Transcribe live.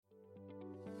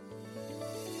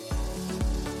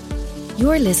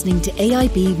You're listening to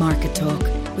AIB Market Talk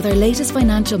with our latest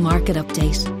financial market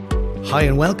update. Hi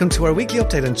and welcome to our weekly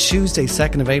update on Tuesday,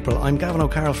 2nd of April. I'm Gavin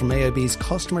O'Carroll from AIB's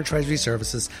Customer Treasury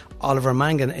Services. Oliver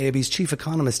Mangan, AIB's Chief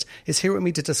Economist, is here with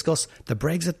me to discuss the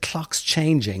Brexit clocks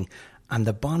changing and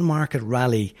the bond market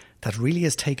rally that really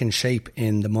has taken shape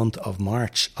in the month of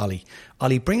March.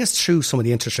 Ollie, bring us through some of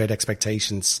the interest rate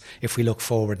expectations if we look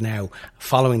forward now,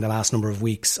 following the last number of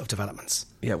weeks of developments.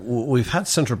 Yeah, we've had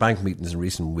central bank meetings in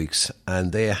recent weeks,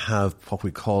 and they have what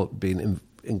we call been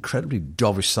incredibly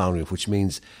dovish sounding, which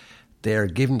means they're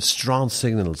giving strong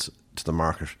signals to the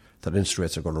market that interest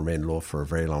rates are going to remain low for a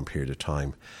very long period of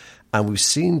time. And we've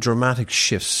seen dramatic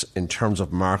shifts in terms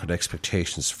of market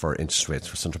expectations for interest rates,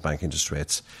 for central bank interest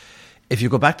rates. If you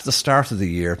go back to the start of the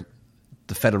year,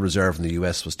 the Federal Reserve in the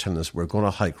US was telling us we're going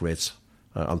to hike rates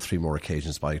on 3 more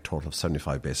occasions by a total of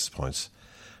 75 basis points.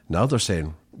 Now they're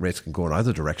saying rates can go in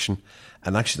either direction,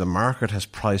 and actually the market has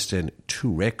priced in 2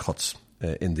 rate cuts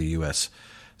in the US.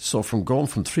 So from going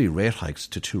from 3 rate hikes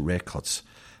to 2 rate cuts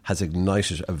has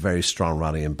ignited a very strong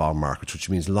rally in bond markets, which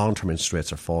means long-term interest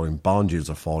rates are falling, bond yields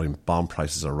are falling, bond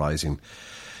prices are rising.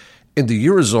 In the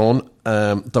Eurozone,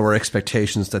 there were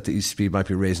expectations that the ECB might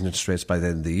be raising interest rates by the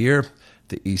end of the year.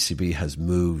 The ECB has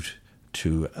moved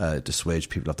to dissuade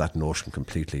people of that notion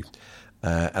completely.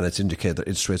 And it's indicated that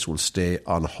interest rates will stay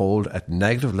on hold at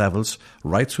negative levels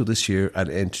right through this year and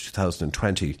into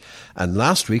 2020. And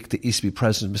last week, the ECB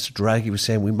President, Mr. Draghi, was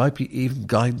saying we might be even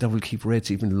guiding that we'll keep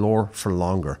rates even lower for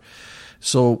longer.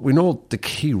 So we know the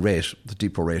key rate, the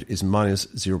depot rate, is minus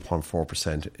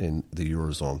 0.4% in the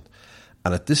Eurozone.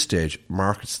 And at this stage,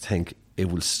 markets think it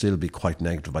will still be quite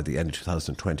negative by the end of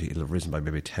 2020. It'll have risen by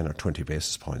maybe 10 or 20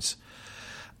 basis points.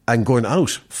 And going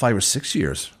out 5 or 6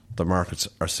 years, the markets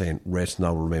are saying rates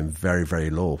now will remain very, very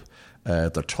low.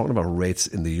 They're talking about rates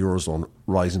in the Eurozone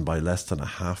rising by less than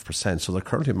 0.5%. So they're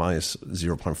currently minus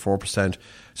 0.4%.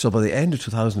 So by the end of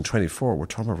 2024, we're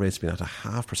talking about rates being at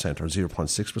 0.5% or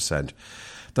 0.6%.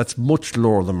 That's much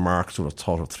lower than markets would have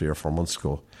thought of 3 or 4 months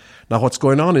ago. Now, what's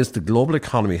going on is the global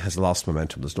economy has lost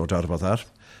momentum. There's no doubt about that.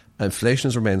 Inflation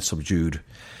has remained subdued.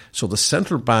 So the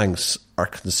central banks are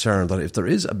concerned that if there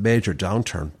is a major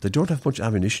downturn, they don't have much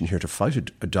ammunition here to fight a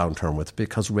downturn with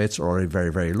because rates are already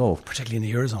very, very low. Particularly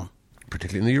in the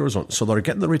Eurozone. So they're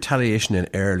getting the retaliation in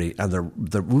early, and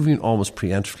they're moving almost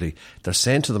preemptively. They're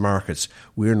saying to the markets,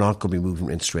 we're not going to be moving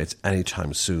interest rates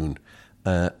anytime soon.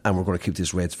 And we're going to keep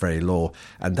these rates very low.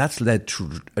 And that's led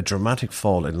to a dramatic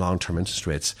fall in long-term interest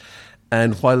rates.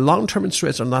 And while long-term interest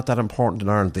rates are not that important in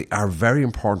Ireland, they are very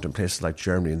important in places like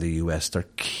Germany and the US. They're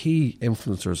key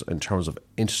influencers in terms of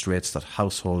interest rates that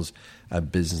households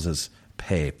and businesses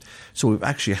pay. So we've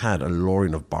actually had a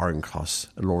lowering of borrowing costs,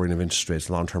 a lowering of interest rates,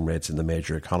 long-term rates in the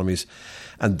major economies.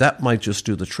 And that might just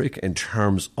do the trick in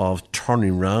terms of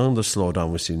turning around the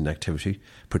slowdown we've seen in activity,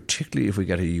 particularly if we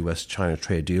get a US-China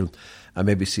trade deal, and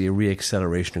maybe see a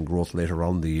re-acceleration in growth later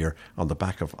on in the year on the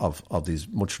back of these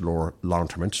much lower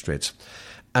long-term interest rates.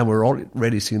 And we're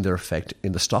already seeing their effect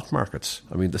in the stock markets.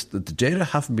 I mean, the data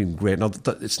haven't been great. Now,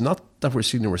 it's not that we're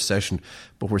seeing a recession,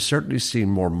 but we're certainly seeing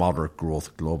more moderate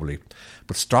growth globally.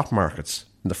 But stock markets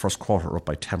in the first quarter are up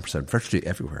by 10%, virtually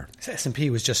everywhere. S&P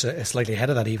was just slightly ahead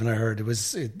of that even, I heard. It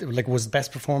was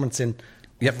best performance in...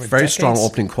 Yep, very strong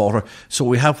opening quarter. So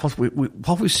we have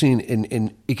what we've seen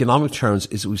in economic terms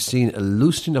is we've seen a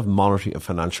loosening of monetary and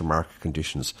financial market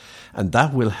conditions, and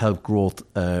that will help growth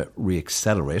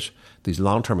reaccelerate. These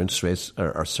long-term interest rates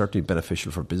are certainly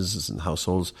beneficial for businesses and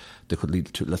households. They could lead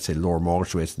to, let's say, lower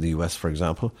mortgage rates in the US, for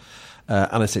example.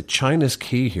 And I say China's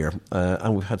key here,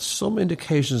 and we've had some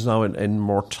indications now in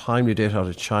more timely data out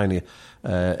of China.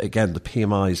 Again, the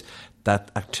PMIs,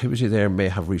 that activity there may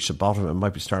have reached the bottom and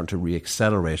might be starting to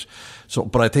re-accelerate. So,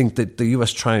 but I think that the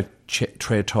US-China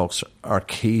trade talks are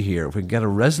key here. If we can get a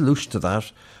resolution to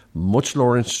that, much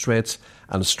lower interest rates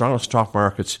and stronger stock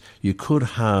markets, you could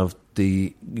have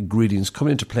the ingredients come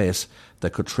into place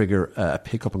that could trigger a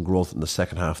pickup in growth in the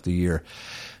second half of the year.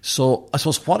 So I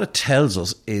suppose what it tells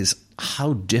us is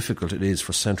how difficult it is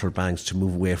for central banks to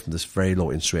move away from this very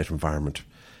low interest rate environment.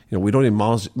 You know, we'd only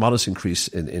modest increase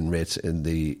in rates in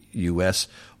the US.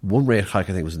 1 rate hike,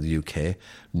 I think, was in the UK.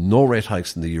 No rate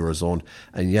hikes in the Eurozone.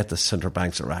 And yet the central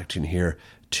banks are acting here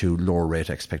to lower rate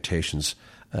expectations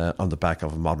on the back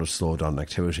of a moderate slowdown in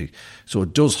activity. So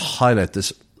it does highlight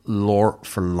this lower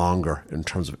for longer in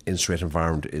terms of interest rate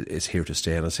environment is here to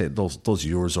stay. And I say those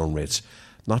Eurozone rates,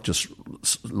 not just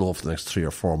low for the next 3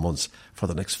 or 4 months, for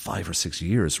the next 5 or 6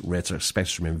 years, rates are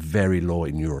expected to remain very low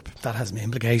in Europe. That has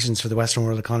implications for the Western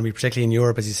world economy, particularly in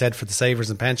Europe, as you said, for the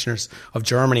savers and pensioners of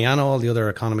Germany and all the other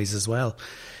economies as well.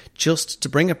 Just to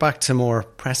bring it back to more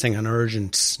pressing and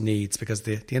urgent needs, because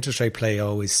the interest rate play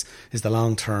always is the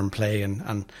long-term play, and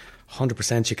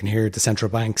 100% you can hear the central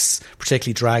banks,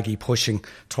 particularly Draghi, pushing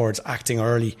towards acting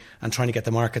early and trying to get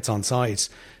the markets on side.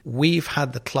 We've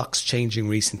had the clocks changing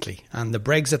recently, and the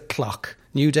Brexit clock,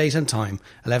 new date and time,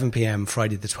 11 p.m,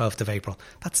 Friday the 12th of April.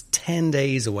 That's 10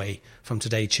 days away from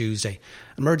today, Tuesday.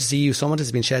 Emergency EU Summit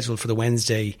has been scheduled for the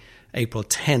Wednesday, April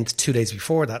 10th, 2 days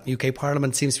before that. UK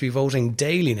Parliament seems to be voting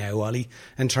daily now, Ollie,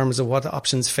 in terms of what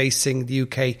options facing the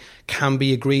UK can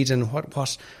be agreed and what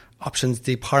options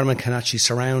the Parliament can actually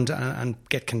surround and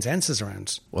get consensus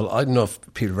around. Well, I don't know if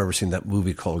people have ever seen that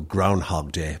movie called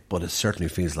Groundhog Day, but it certainly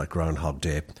feels like Groundhog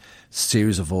Day.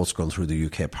 Series of votes going through the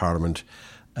UK Parliament,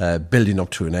 building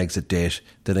up to an exit date,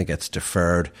 then it gets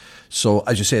deferred. So,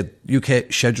 as you said,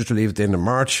 UK scheduled to leave at the end of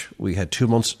March. We had 2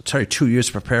 years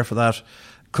to prepare for that.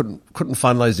 Couldn't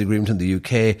finalise the agreement in the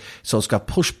UK, so it's got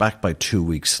pushed back by 2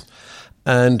 weeks.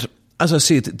 And as I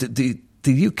see it,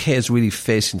 the UK is really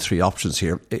facing three options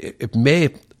here. It may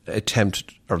attempt,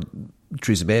 or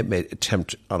Theresa May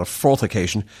attempt on a fourth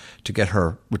occasion to get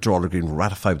her withdrawal agreement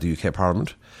ratified by the UK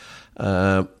Parliament.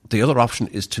 The other option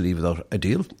is to leave without a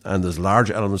deal, and there's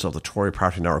large elements of the Tory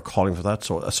party now are calling for that.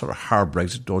 So a sort of hard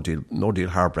Brexit, no deal,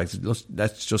 hard Brexit.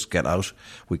 Let's just get out.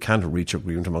 We can't reach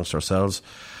agreement amongst ourselves.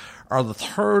 Or the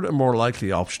third and more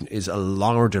likely option is a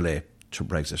longer delay to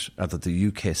Brexit, and that the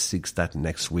UK seeks that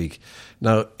next week.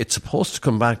 Now, it's supposed to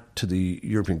come back to the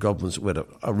European governments with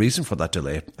a reason for that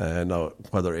delay. Now,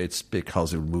 whether it's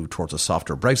because it would move towards a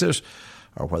softer Brexit,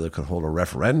 or whether it could hold a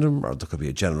referendum, or there could be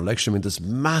a general election. I mean, there's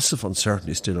massive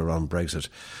uncertainty still around Brexit.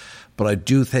 But I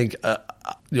do think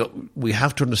we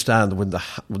have to understand that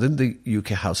within the UK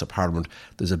House of Parliament,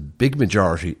 there's a big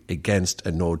majority against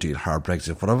a no-deal hard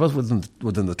Brexit. Whatever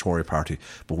within the Tory party,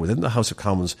 but within the House of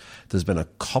Commons, there's been a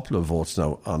couple of votes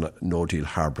now on a no-deal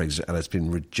hard Brexit, and it's been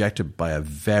rejected by a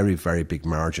very, very big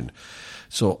margin.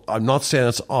 So I'm not saying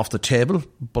it's off the table,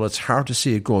 but it's hard to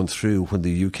see it going through when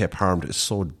the UK Parliament is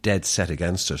so dead set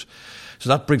against it. So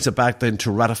that brings it back then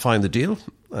to ratifying the deal,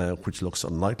 which looks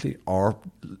unlikely, or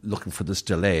looking for this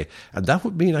delay. And that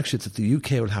would mean actually that the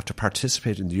UK will have to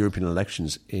participate in the European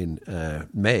elections in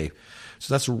May.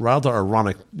 So that's rather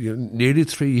ironic. Nearly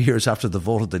 3 years after the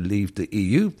vote they leave the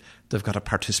EU, they've got to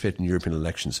participate in European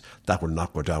elections. That will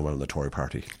not go down well in the Tory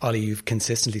party. Ollie, you've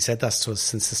consistently said that to us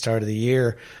since the start of the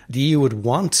year. The EU would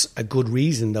want a good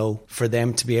reason, though, for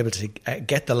them to be able to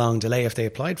get the long delay if they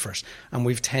applied for it. And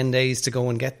we've 10 days to go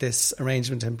and get this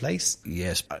arrangement in place.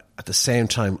 Yes. At the same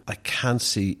time, I can't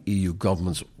see EU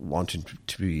governments wanting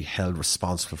to be held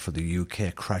responsible for the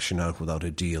UK crashing out without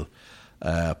a deal.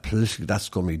 Politically, that's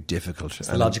going to be difficult. It's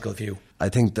the logical view. I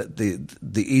think that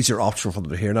the easier option for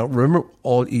them here now, remember,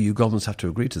 all EU governments have to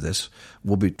agree to this,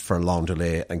 will be for a long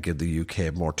delay and give the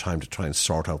UK more time to try and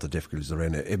sort out the difficulties they're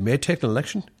in. It may take an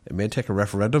election, it may take a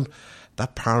referendum.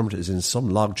 That Parliament is in some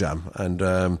logjam,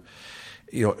 and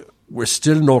we're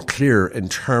still not clear in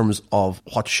terms of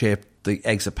what shape the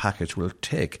exit package will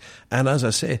take. And as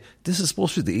I say, this is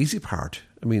supposed to be the easy part.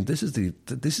 I mean, this is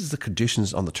the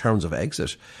conditions on the terms of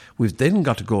exit. We've then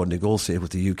got to go and negotiate with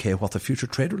the UK what the future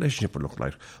trade relationship will look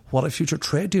like, what a future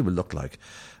trade deal will look like.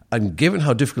 And given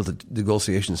how difficult the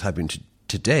negotiations have been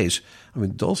to date, I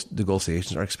mean, those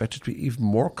negotiations are expected to be even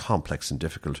more complex and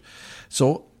difficult.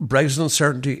 So Brexit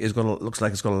uncertainty looks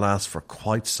like it's going to last for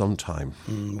quite some time.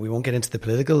 We won't get into the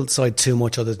political side too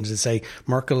much, other than to say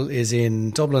Merkel is in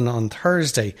Dublin on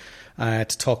Thursday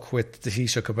to talk with the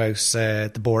Taoiseach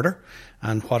about the border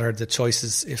and what are the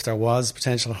choices if there was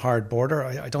potential hard border.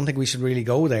 I don't think we should really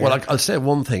go there. Well, I'll say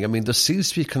one thing. I mean, there seems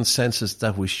to be consensus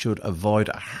that we should avoid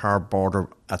a hard border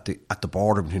at the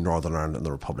border between Northern Ireland and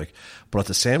the Republic. But at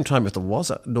the same time, if there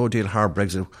was a no-deal hard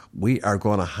Brexit, we are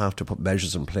going to have to put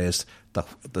measures in place that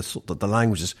the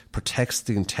language protects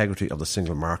the integrity of the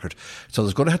single market. So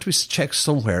there's going to have to be checks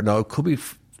somewhere. Now, it could be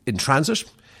in transit,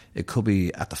 it could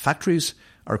be at the factories,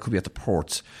 or it could be at the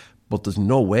ports. But there's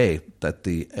no way that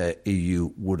the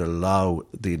EU would allow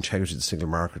the integrity of the single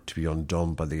market to be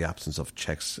undone by the absence of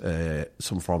checks,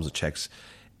 some forms of checks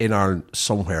in Ireland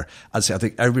somewhere. As I say, I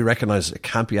think everybody recognises it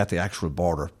can't be at the actual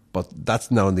border, but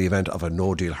that's now in the event of a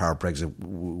no-deal hard Brexit.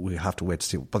 We have to wait to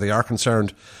see. But they are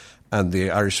concerned, and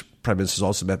the Irish Prime Minister has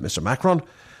also met Mr Macron.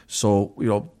 So,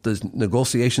 there's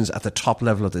negotiations at the top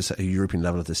level of this, at a European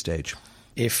level at this stage.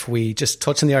 If we just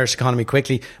touch on the Irish economy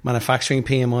quickly, manufacturing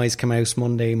PMIs come out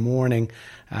Monday morning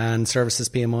and services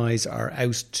PMIs are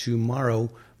out tomorrow.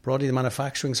 Broadly, the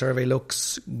manufacturing survey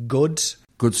looks good.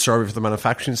 Good survey for the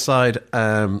manufacturing side.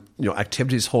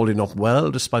 Activity is holding up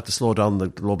well despite the slowdown in the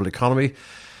global economy.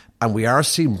 And we are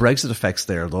seeing Brexit effects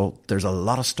there, though. There's a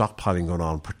lot of stockpiling going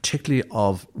on, particularly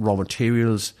of raw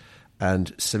materials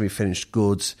and semi-finished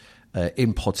goods,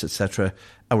 inputs, etc.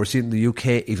 And we're seeing in the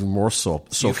UK even more so.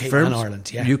 So UK firms, and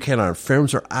Ireland, yeah. UK and Ireland.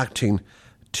 Firms are acting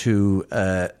to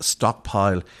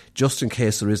stockpile just in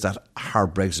case there is that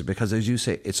hard Brexit, because as you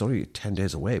say, it's only 10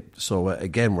 days away. So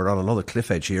again, we're on another cliff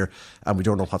edge here and we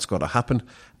don't know what's going to happen,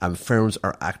 and firms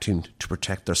are acting to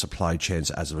protect their supply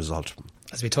chains as a result.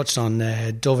 As we touched on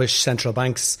dovish central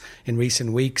banks in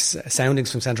recent weeks,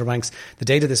 soundings from central banks. The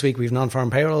data this week, we've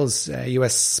non-farm payrolls,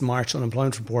 US March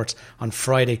unemployment report on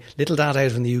Friday. Little data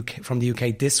out from the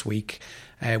UK this week.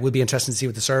 Will be interesting to see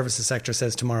what the services sector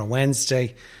says tomorrow,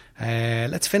 Wednesday.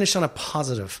 Let's finish on a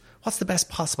positive. What's the best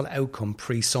possible outcome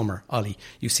pre-summer, Ollie,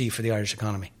 you see for the Irish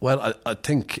economy? Well, I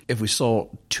think if we saw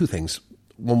two things,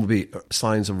 one would be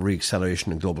signs of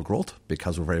re-acceleration in global growth,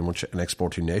 because we're very much an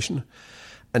exporting nation.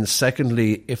 And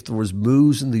secondly, if there was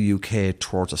moves in the UK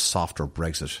towards a softer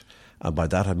Brexit, and by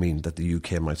that I mean that the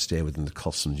UK might stay within the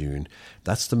customs union,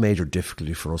 that's the major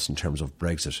difficulty for us in terms of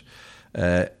Brexit.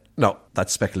 No,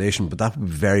 that's speculation, but that would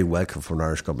be very welcome from an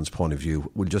Irish government's point of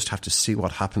view. We'll just have to see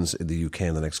what happens in the UK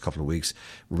in the next couple of weeks.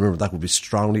 Remember, that would be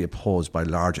strongly opposed by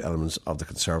large elements of the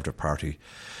Conservative Party.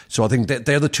 So I think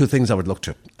they're the two things I would look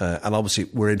to. And obviously,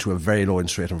 we're into a very low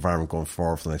interest rate environment going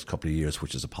forward for the next couple of years,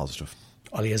 which is a positive.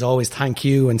 Ollie, as always, thank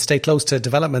you, and stay close to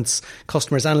developments.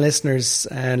 Customers and listeners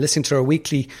listening to our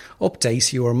weekly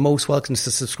update, you are most welcome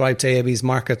to subscribe to AIB's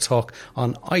Market Talk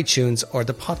on iTunes or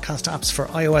the podcast apps for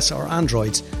iOS or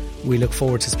Android. We look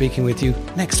forward to speaking with you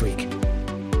next week.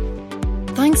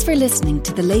 Thanks for listening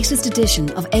to the latest edition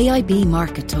of AIB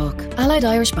Market Talk. Allied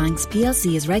Irish Banks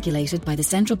plc is regulated by the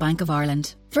Central Bank of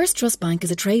Ireland. First Trust Bank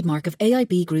is a trademark of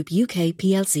AIB Group UK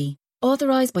plc.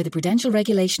 Authorised by the Prudential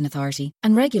Regulation Authority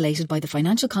and regulated by the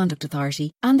Financial Conduct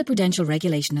Authority and the Prudential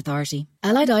Regulation Authority.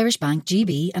 Allied Irish Bank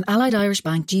GB and Allied Irish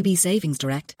Bank GB Savings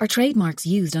Direct are trademarks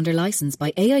used under licence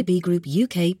by AIB Group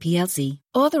UK plc.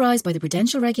 Authorised by the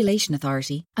Prudential Regulation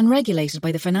Authority and regulated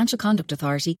by the Financial Conduct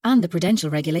Authority and the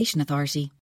Prudential Regulation Authority.